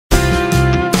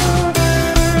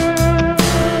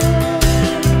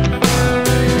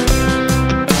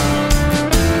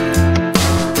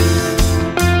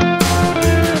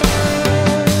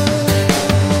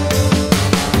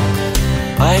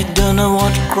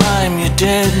crime you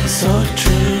did. So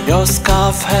true. Your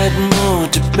scarf had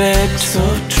moved to bed. So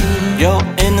true. Your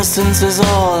innocence is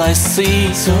all I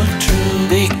see. So true.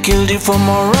 They killed you for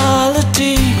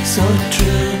morality. So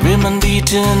true. Women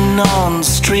beaten on the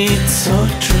streets. So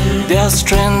true. Their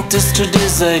strength is to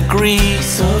disagree.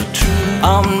 So true.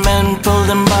 Armed men pull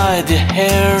them by the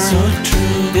hair. So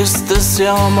true. Is this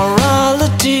your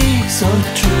morality? So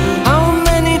true. How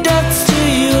many deaths do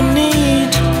you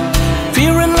need?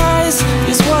 Fear and lies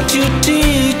is what you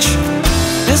teach.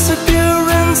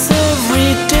 Disappearance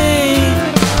every day.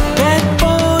 Dead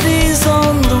bodies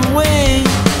on the way.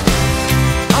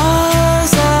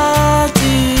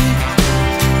 Azadi.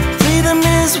 Freedom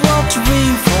is what we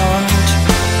want.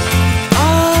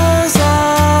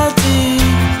 Azadi.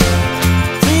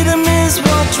 Freedom is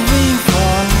what we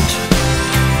want.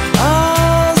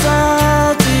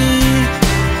 Azadi.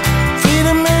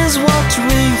 Freedom is what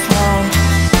we want.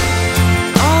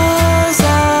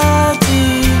 Azadi.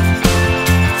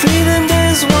 Freedom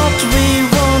is what we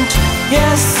want.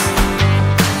 Yes,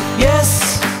 yes,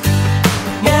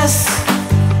 yes,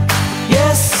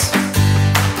 yes.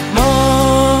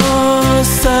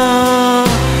 Masha,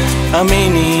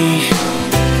 amini.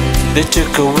 They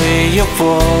took away your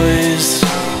voice,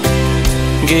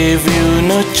 gave you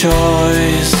no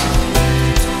choice.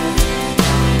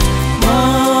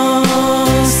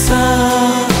 Masha,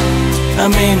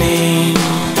 amini.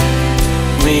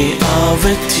 We are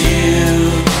with you.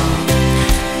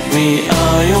 We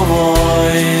are your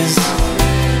voice.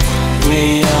 We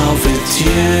are with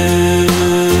you.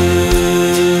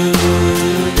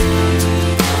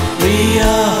 We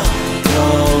are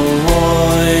your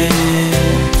voice.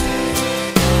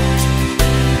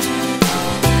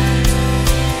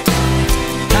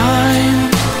 Time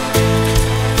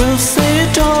will say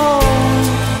it all.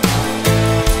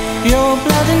 Your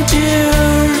blood and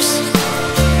tears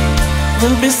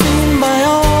will be seen by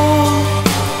all.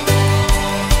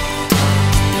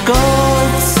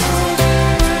 Gods,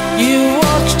 you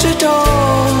watched it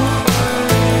all.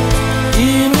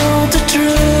 You know the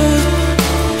truth.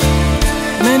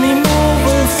 Many more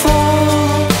will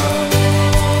fall.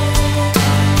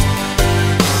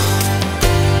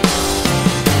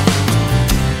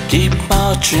 Keep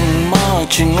marching,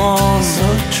 marching on. So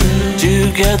true.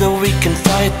 Together we can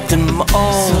fight them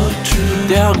all. So true.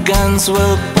 Their guns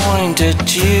will point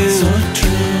at you. So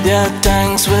true. Their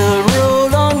tanks will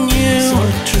roll on you. So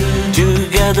true.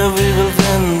 Together we will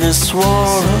win this war.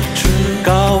 So true.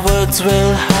 Cowards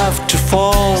will have to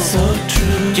fall. So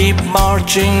true. Keep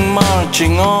marching,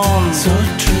 marching on. So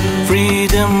true.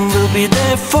 Freedom will be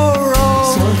there for all.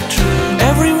 So true.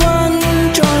 Everyone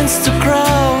joins the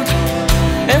crowd.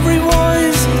 Every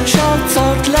voice shouts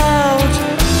out loud.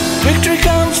 Victory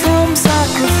comes from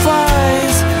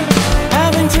sacrifice.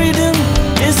 Having freedom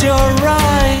is your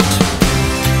right.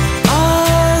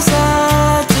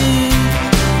 Azadi.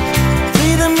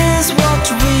 Freedom is what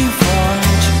we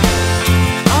want.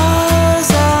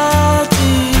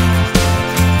 Azadi.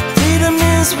 Freedom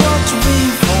is what we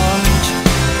want.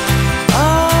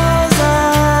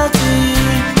 Azadi.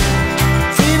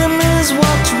 Freedom is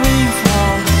what we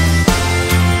want.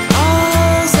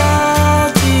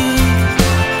 Azadi.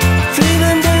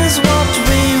 Freedom is what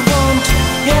we want.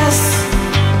 Yes,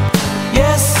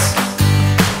 yes,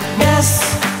 yes,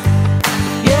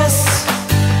 yes.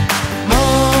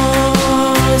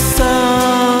 Masha,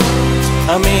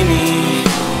 amini.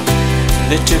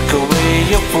 They took away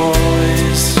your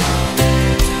voice,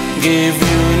 gave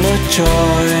you no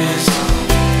choice.